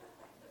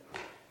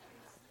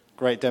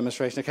 Great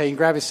demonstration. Okay, you can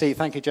grab your seat.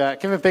 Thank you,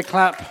 Jack. Give him a big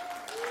clap.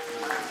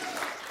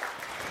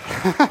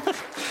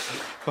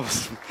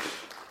 Awesome.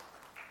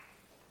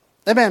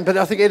 Amen, but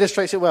I think it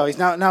illustrates it well. He's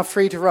now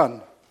free to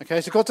run.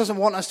 Okay, so God doesn't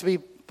want us to be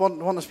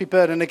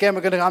burdened. And again,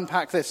 we're going to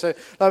unpack this. So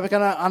we're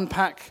going to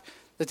unpack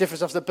the different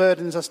stuff that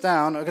burdens us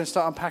down. We're going to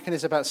start unpacking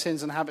this about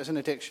sins and habits and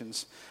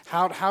addictions.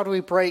 How do we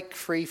break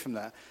free from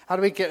that? How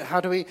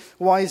do we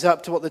wise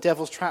up to what the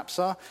devil's traps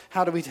are?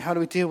 How do we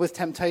deal with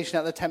temptation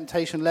at the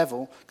temptation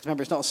level? Because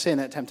remember, it's not a sin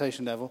at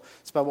temptation level.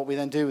 It's about what we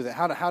then do with it.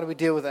 How do we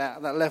deal with it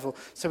at that level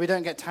so we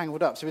don't get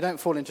tangled up, so we don't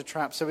fall into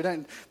traps, so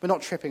we're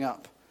not tripping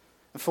up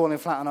and falling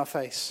flat on our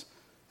face.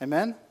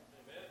 Amen?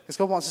 Because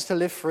God wants us to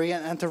live free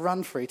and to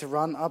run free, to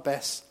run our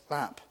best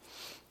lap.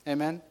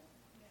 Amen?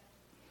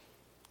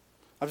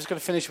 I'm just going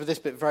to finish with this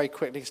bit very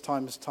quickly because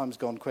time's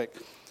gone quick.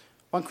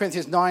 1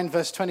 Corinthians 9,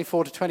 verse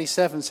 24 to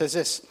 27 says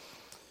this.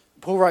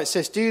 Paul writes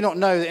this, "Do you not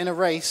know that in a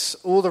race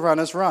all the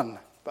runners run,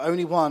 but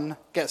only one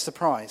gets the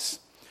prize?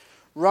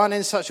 Run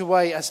in such a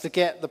way as to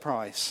get the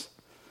prize.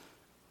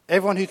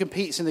 Everyone who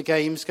competes in the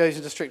games goes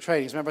into strict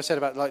training." Remember I said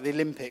about like the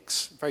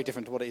Olympics, very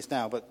different to what it is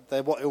now, but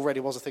what already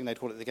was a thing, they'd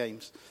call it the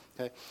games.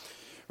 Okay?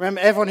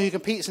 Remember, everyone who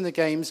competes in the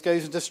games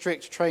goes into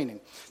strict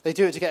training. They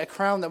do it to get a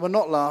crown that will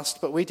not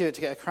last, but we do it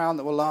to get a crown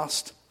that will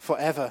last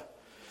forever.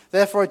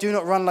 Therefore, I do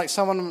not run like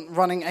someone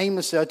running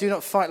aimlessly. I do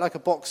not fight like a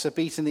boxer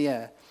beating the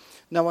air.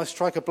 No, I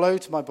strike a blow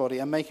to my body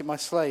and make it my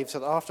slave, so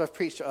that after I've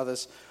preached to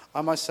others,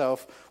 I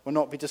myself will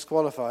not be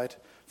disqualified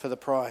for the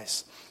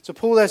prize. So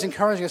Paul there is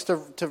encouraging us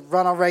to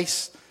run our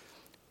race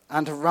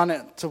and to run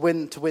it to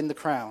win the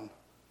crown.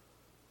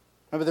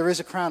 Remember, there is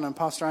a crown, and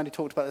Pastor Andy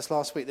talked about this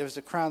last week. There is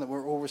a crown that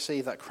we'll all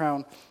receive, that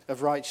crown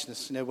of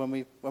righteousness, when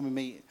we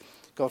meet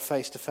God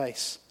face to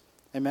face.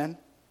 Amen?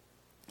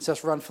 So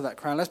let's run for that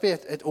crown.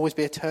 Let's always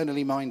be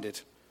eternally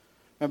minded.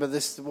 Remember,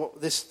 this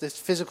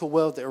physical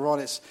world that we're on,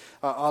 it's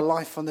our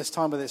life on this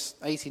time, whether it's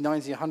 80,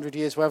 90, 100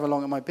 years, however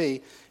long it might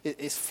be,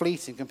 it's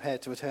fleeting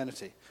compared to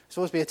eternity. Let's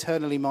always be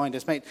eternally minded.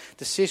 Let's make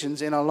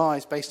decisions in our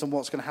lives based on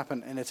what's going to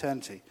happen in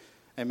eternity.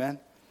 Amen?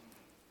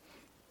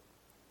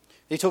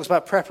 He talks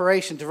about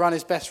preparation to run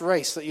his best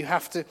race, that you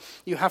have to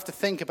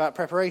think about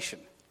preparation.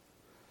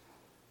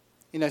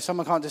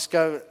 Someone can't just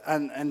go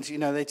and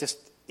they just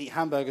eat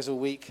hamburgers all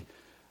week,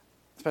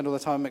 spend all the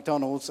time at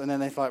McDonald's, and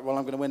then they're like, well,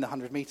 I'm going to win the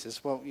 100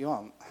 meters. Well, you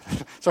aren't.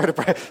 sorry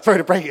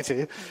to break it to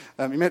you.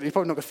 You're probably not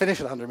going to finish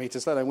at 100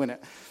 meters, let alone win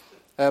it.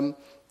 But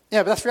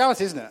that's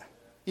reality, isn't it?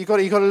 You've got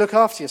to look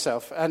after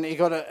yourself, and you've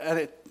got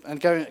to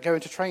go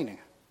into training.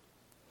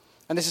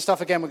 And this is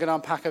stuff, again, we're going to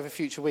unpack over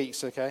future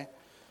weeks, okay?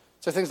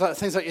 So things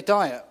like your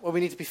diet, well,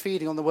 we need to be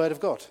feeding on the Word of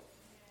God.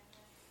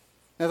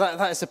 Now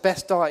that is the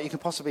best diet you can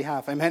possibly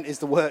have. Amen. Is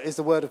the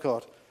Word of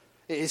God.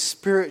 It is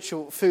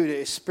spiritual food. It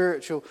is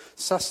spiritual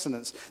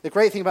sustenance. The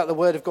great thing about the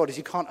Word of God is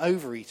you can't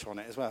overeat on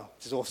it as well,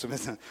 which is awesome,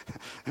 isn't it?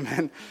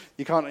 Amen.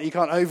 You can't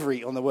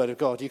overeat on the Word of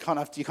God. You can't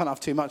have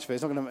too much of it.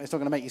 It's not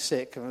going to make you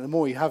sick. And the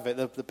more you have it,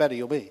 the better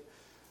you'll be.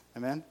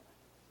 Amen.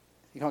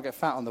 You can't get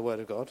fat on the Word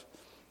of God.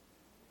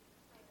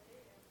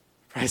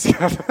 Praise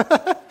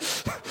God.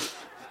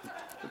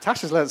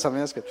 Tasha's learned something,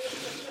 that's good.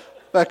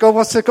 But God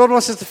wants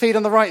us to feed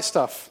on the right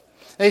stuff.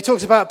 And he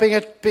talks about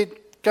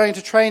going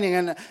to training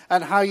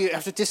and how you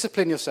have to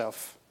discipline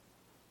yourself.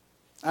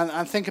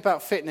 And think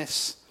about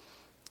fitness.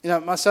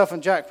 Myself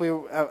and Jack,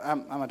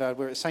 and my dad,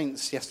 we were at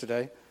Saints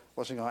yesterday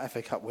watching our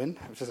FA Cup win,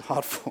 which was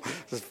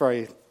a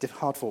very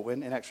hard-fought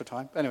win in extra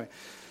time. But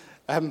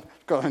anyway,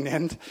 got in the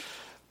end.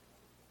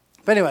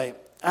 But anyway,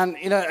 and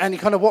you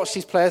kind of watch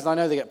these players, and I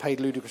know they get paid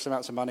ludicrous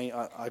amounts of money.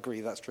 I agree,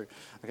 that's true.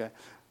 Okay.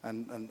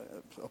 And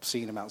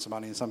obscene amounts of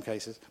money in some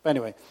cases. But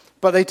anyway,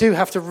 they do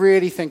have to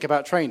really think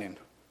about training.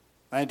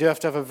 And they do have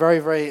to have a very,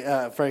 very,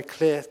 very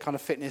clear kind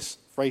of fitness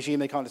regime.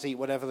 They can't just eat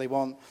whatever they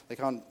want. They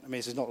can't.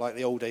 This is not like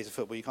the old days of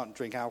football. You can't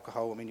drink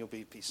alcohol. You'll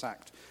be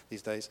sacked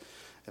these days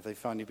if they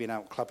find you've been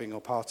out clubbing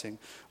or partying,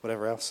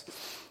 whatever else.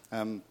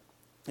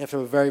 You have to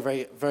have a very,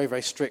 very, very,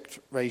 very strict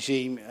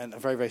regime and a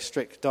very, very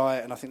strict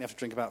diet. And I think they have to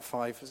drink about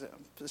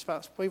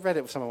we read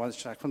it with someone once,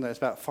 Jack, wasn't it? It's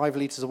about 5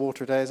 litres of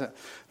water a day, isn't it?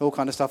 All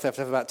kind of stuff. They have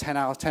to have about 10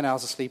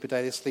 hours of sleep a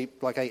day. They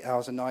sleep like 8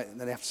 hours a night, and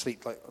then they have to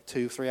sleep like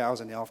 2-3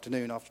 hours in the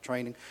afternoon after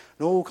training.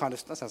 And all kind of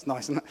stuff. That sounds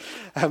nice, doesn't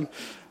it?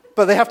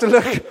 But they have to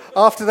look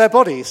after their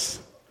bodies,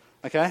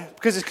 okay?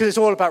 Because it's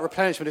all about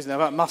replenishment, isn't it?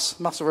 About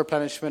muscle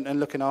replenishment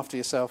and looking after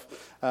yourself,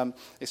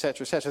 et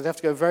cetera, et cetera. They have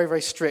to go very,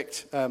 very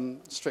strict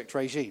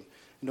regime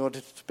in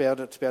order to be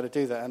able to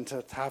do that, and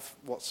to have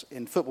what's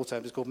in football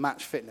terms is called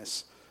match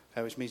fitness,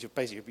 which means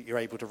you're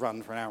able to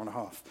run for an hour and a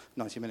half,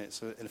 90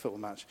 minutes in a football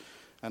match,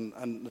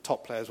 and the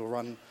top players will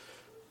run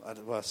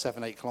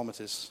 7-8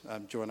 kilometres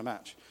during a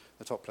match.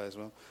 The top players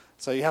will.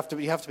 So you have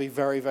to be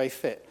very, very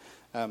fit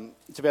to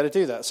be able to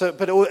do that. So,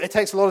 but it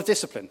takes a lot of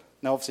discipline.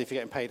 Now, obviously, if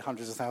you're getting paid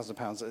hundreds of thousands of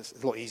pounds, it's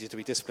a lot easier to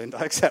be disciplined.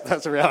 I accept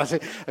that's a reality.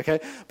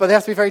 Okay, but they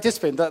have to be very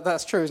disciplined.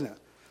 That's true, isn't it?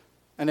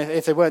 And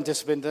if they weren't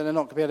disciplined, then they're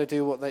not going to be able to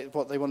do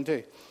what they want to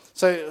do.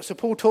 So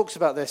Paul talks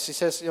about this. He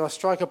says, I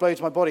strike a blow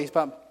to my body. It's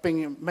about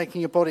making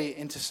your body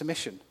into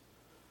submission.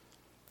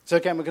 So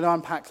again, we're going to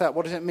unpack that.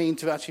 What does it mean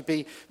to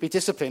actually be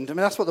disciplined?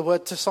 That's what the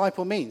word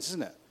disciple means,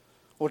 isn't it?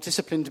 Or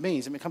disciplined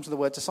means. It comes from the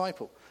word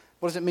disciple.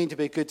 What does it mean to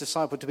be a good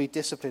disciple, to be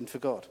disciplined for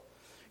God?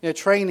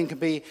 Training can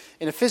be,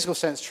 in a physical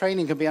sense,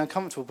 training can be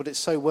uncomfortable, but it's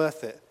so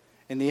worth it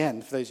in the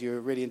end, for those of you who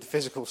are really into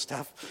physical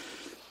stuff.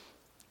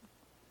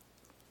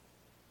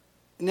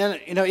 And then,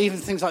 even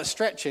things like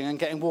stretching and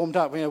getting warmed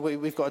up.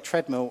 We've got a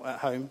treadmill at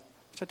home,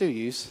 which I do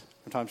use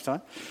from time to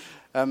time.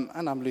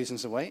 And I'm losing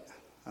some weight,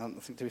 I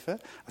think, to be fair,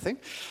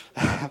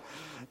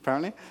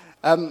 apparently.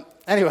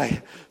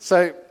 Anyway,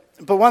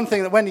 but one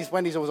thing that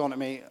Wendy's always on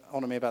me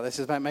about this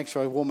is about making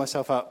sure I warm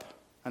myself up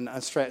and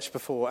stretch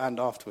before and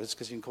afterwards,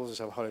 because you can cause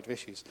yourself a whole load of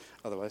issues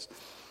otherwise.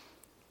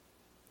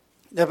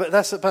 Yeah, but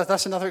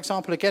that's another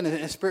example again in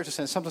a spiritual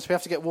sense. Sometimes we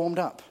have to get warmed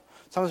up.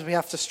 Sometimes we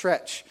have to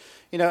stretch.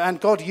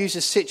 And God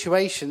uses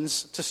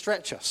situations to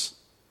stretch us.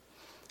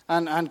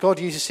 And God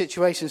uses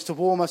situations to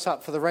warm us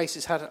up for the race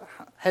it's had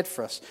ahead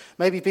for us.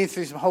 Maybe you've been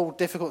through some whole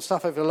difficult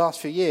stuff over the last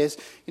few years,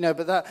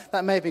 but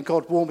that may have been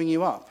God warming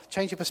you up.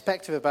 Change your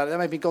perspective about it. That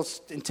may be God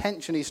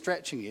intentionally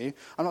stretching you.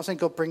 I'm not saying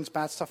God brings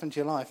bad stuff into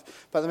your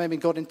life, but that may be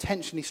God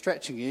intentionally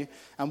stretching you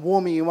and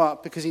warming you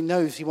up because he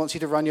knows he wants you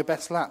to run your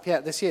best lap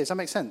this year. Does that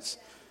make sense?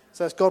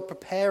 So it's God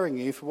preparing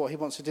you for what he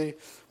wants to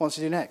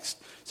do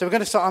next. So we're going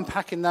to start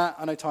unpacking that.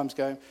 I know time's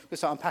going. We're going to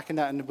start unpacking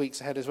that in the weeks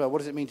ahead as well. What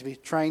does it mean to be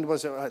trained? What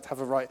does it like to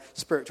have a right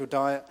spiritual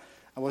diet?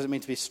 And what does it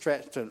mean to be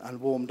stretched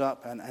and warmed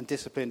up and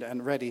disciplined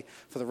and ready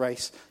for the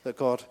race that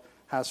God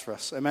has for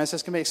us? Amen. So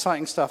it's going to be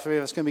exciting stuff.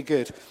 It's going to be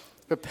good.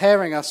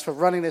 Preparing us for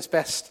running this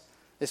best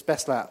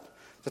lap.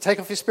 So take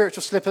off your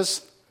spiritual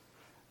slippers.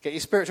 Get your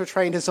spiritual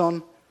trainers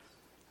on.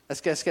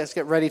 Let's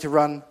get ready to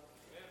run.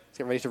 Let's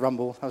get ready to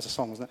rumble. That was a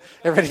song, wasn't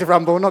it? Get ready to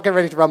rumble, not get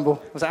ready to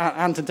rumble. Was it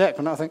Ant and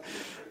Dec? I think.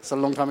 It's a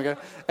long time ago.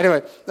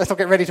 Anyway, let's not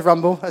get ready to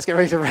rumble. Let's get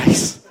ready to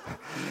race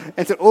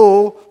into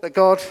all that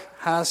God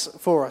has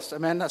for us.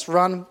 Amen. Let's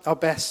run our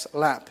best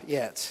lap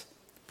yet.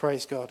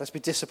 Praise God. Let's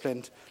be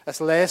disciplined. Let's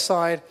lay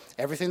aside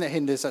everything that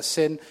hinders, that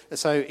sin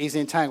that's so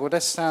easily entangled.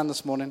 Let's stand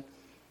this morning.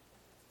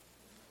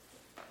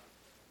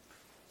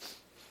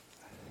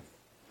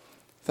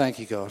 Thank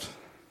you, God.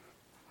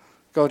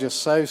 God, you're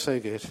so, so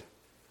good.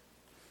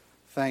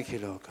 Thank you,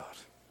 Lord God.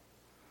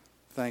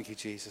 Thank you,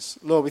 Jesus.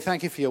 Lord, we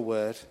thank you for your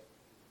word.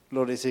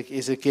 Lord, it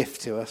is a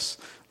gift to us.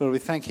 Lord, we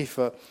thank you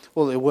for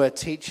all that your word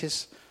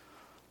teaches.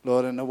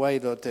 Lord, in a way,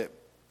 Lord, that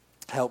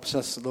helps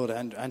us, Lord,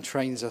 and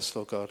trains us,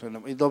 Lord God.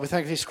 And Lord, we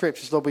thank you for your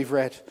scriptures, Lord, we've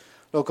read,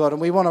 Lord God,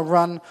 and we want to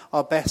run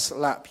our best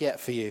lap yet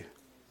for you.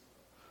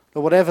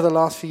 Lord, whatever the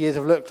last few years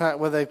have looked like,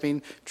 whether they've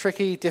been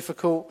tricky,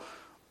 difficult,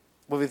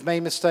 whether we've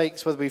made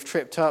mistakes, whether we've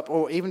tripped up,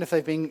 or even if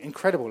they've been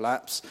incredible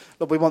laps,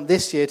 Lord, we want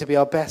this year to be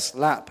our best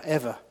lap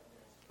ever,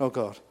 Lord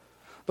God.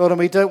 Lord, and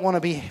we don't want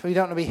to be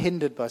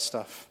hindered by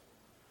stuff.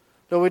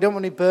 Lord, we don't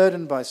want to be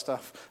burdened by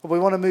stuff. Lord, we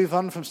want to move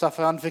on from stuff,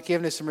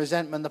 unforgiveness and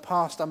resentment, the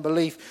past,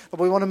 unbelief.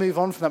 Lord, we want to move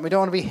on from that. We don't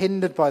want to be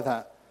hindered by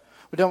that.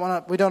 We don't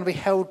want to be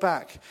held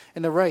back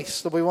in the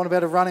race. Lord, we want to be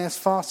able to run as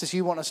fast as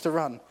you want us to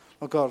run,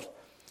 Lord God.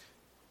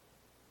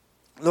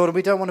 Lord, and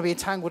we don't want to be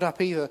entangled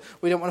up either.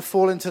 We don't want to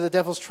fall into the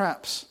devil's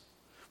traps.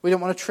 We don't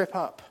want to trip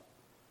up.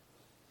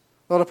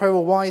 Lord, I pray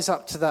we'll wise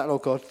up to that,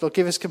 Lord God. Lord,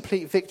 give us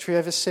complete victory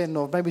over sin,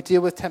 Lord. Maybe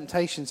deal with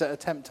temptations at a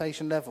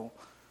temptation level.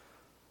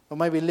 Or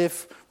maybe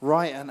live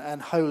right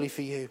and holy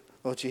for you,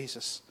 Lord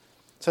Jesus,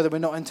 so that we're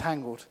not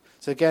entangled.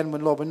 So again,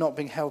 Lord, we're not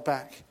being held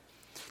back.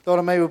 Lord,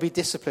 and maybe we'll be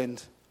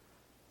disciplined.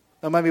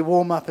 Lord, maybe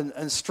warm up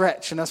and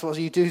stretch, and that's what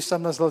you do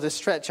sometimes, Lord, is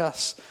stretch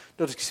us,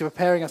 Lord, because you're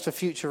preparing us for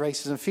future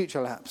races and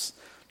future laps.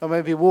 Lord,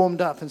 maybe be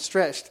warmed up and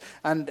stretched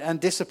and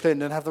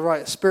disciplined and have the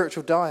right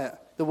spiritual diet,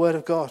 the word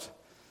of God.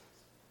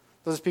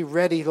 Let us be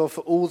ready, Lord,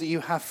 for all that you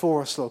have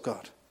for us, Lord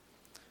God.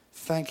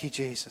 Thank you,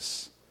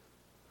 Jesus.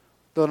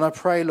 Lord, and I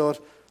pray, Lord,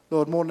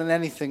 more than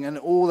anything, and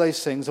all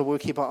those things, Lord, we'll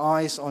keep our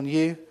eyes on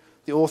you,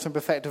 the author and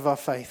perfecter of our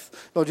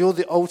faith. Lord, you're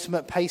the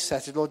ultimate pace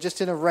setter. Lord,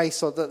 just in a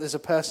race, Lord, that there's a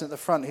person at the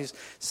front who's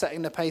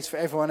setting the pace for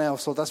everyone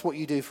else. Lord, that's what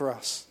you do for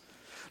us.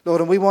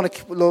 Lord, and we want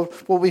to, Lord,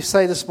 what we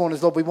say this morning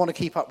is, Lord, we want to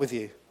keep up with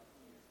you.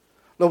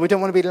 Lord, we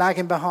don't want to be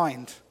lagging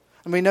behind.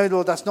 And we know,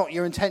 Lord, that's not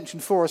your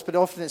intention for us, but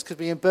often it's because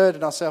we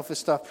burden ourselves with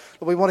stuff.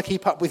 Lord, we want to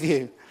keep up with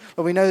you.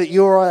 Lord, we know that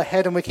you're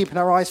ahead and we're keeping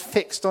our eyes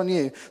fixed on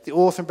you, the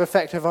author and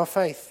perfecter of our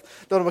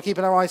faith. Lord, we're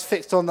keeping our eyes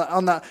fixed on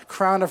that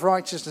crown of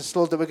righteousness,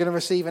 Lord, that we're going to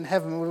receive in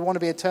heaven. We want to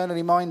be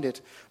eternally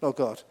minded, Lord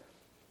God.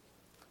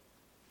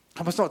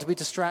 Help us not to be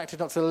distracted,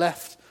 not to the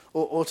left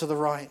or to the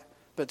right,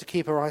 but to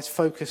keep our eyes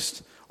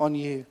focused on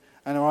you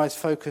and our eyes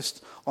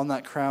focused on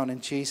that crown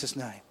in Jesus'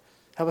 name.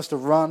 Help us to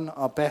run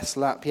our best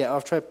lap yet.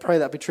 I pray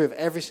that be true of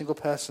every single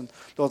person,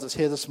 Lord, that's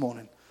here this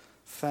morning.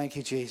 Thank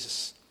you,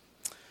 Jesus.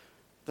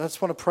 I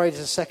just want to pray this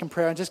a second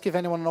prayer and just give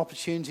anyone an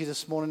opportunity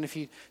this morning if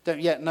you don't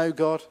yet know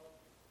God.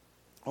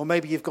 Or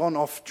maybe you've gone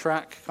off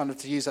track, kind of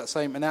to use that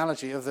same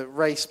analogy of the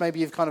race. Maybe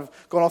you've kind of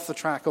gone off the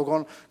track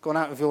or gone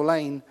out of your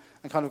lane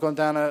and kind of gone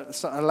down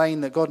a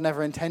lane that God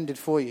never intended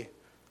for you.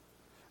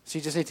 So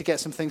you just need to get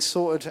some things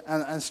sorted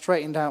and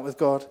straightened out with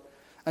God.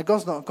 And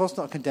God's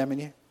not condemning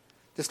you.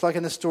 Just like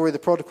in the story of the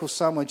prodigal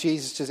son where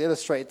Jesus just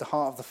illustrated the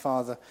heart of the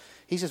Father.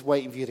 He's just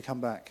waiting for you to come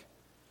back.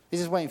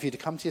 He's just waiting for you to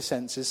come to your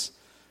senses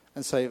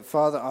and say,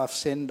 Father, I've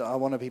sinned. I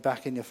want to be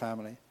back in your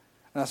family.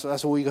 And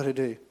that's all you got to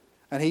do.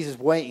 And he's just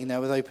waiting there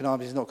with open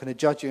arms. He's not going to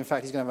judge you. In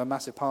fact, he's going to have a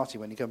massive party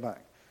when you come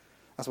back.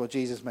 That's what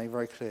Jesus made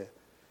very clear.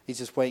 He's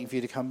just waiting for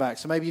you to come back.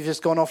 So maybe you've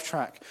just gone off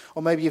track.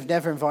 Or maybe you've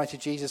never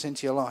invited Jesus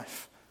into your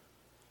life.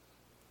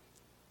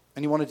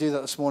 And you want to do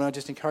that this morning. I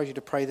just encourage you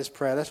to pray this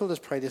prayer. Let's all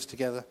just pray this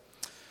together.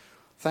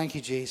 Thank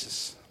you,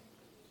 Jesus,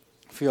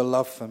 for your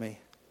love for me.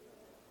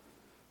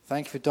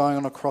 Thank you for dying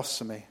on a cross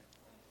for me.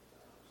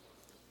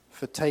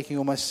 For taking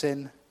all my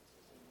sin,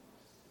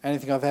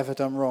 anything I've ever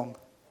done wrong.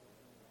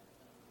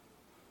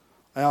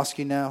 I ask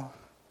you now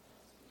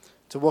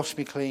to wash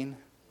me clean,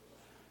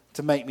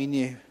 to make me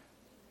new,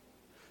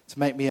 to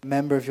make me a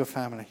member of your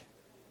family.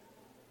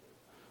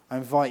 I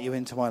invite you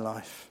into my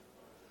life.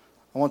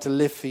 I want to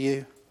live for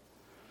you.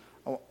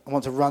 I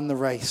want to run the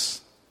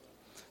race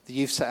that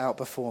you've set out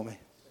before me.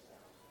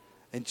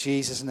 In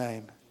Jesus'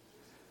 name,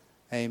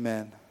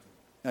 amen.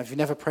 Now, if you've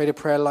never prayed a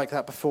prayer like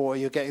that before,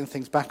 you're getting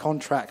things back on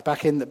track,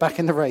 back in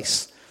the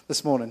race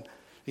this morning.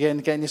 You're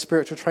getting your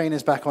spiritual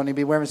trainers back on. You'll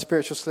be wearing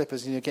spiritual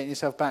slippers and you're getting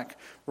yourself back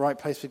right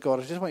place with God.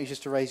 I just want you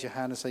just to raise your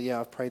hand and say, yeah,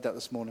 I've prayed that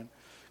this morning.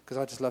 Because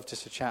I just love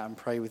just to chat and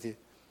pray with you.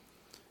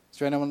 Is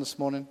there anyone this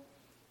morning?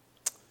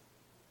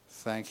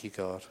 Thank you,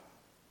 God.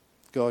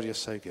 God, you're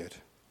so good.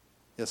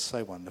 You're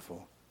so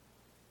wonderful.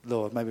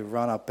 Lord, may we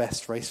run our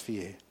best race for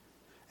you.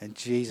 In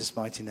Jesus'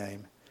 mighty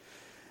name.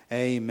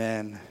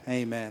 Amen.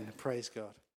 Amen. Praise God.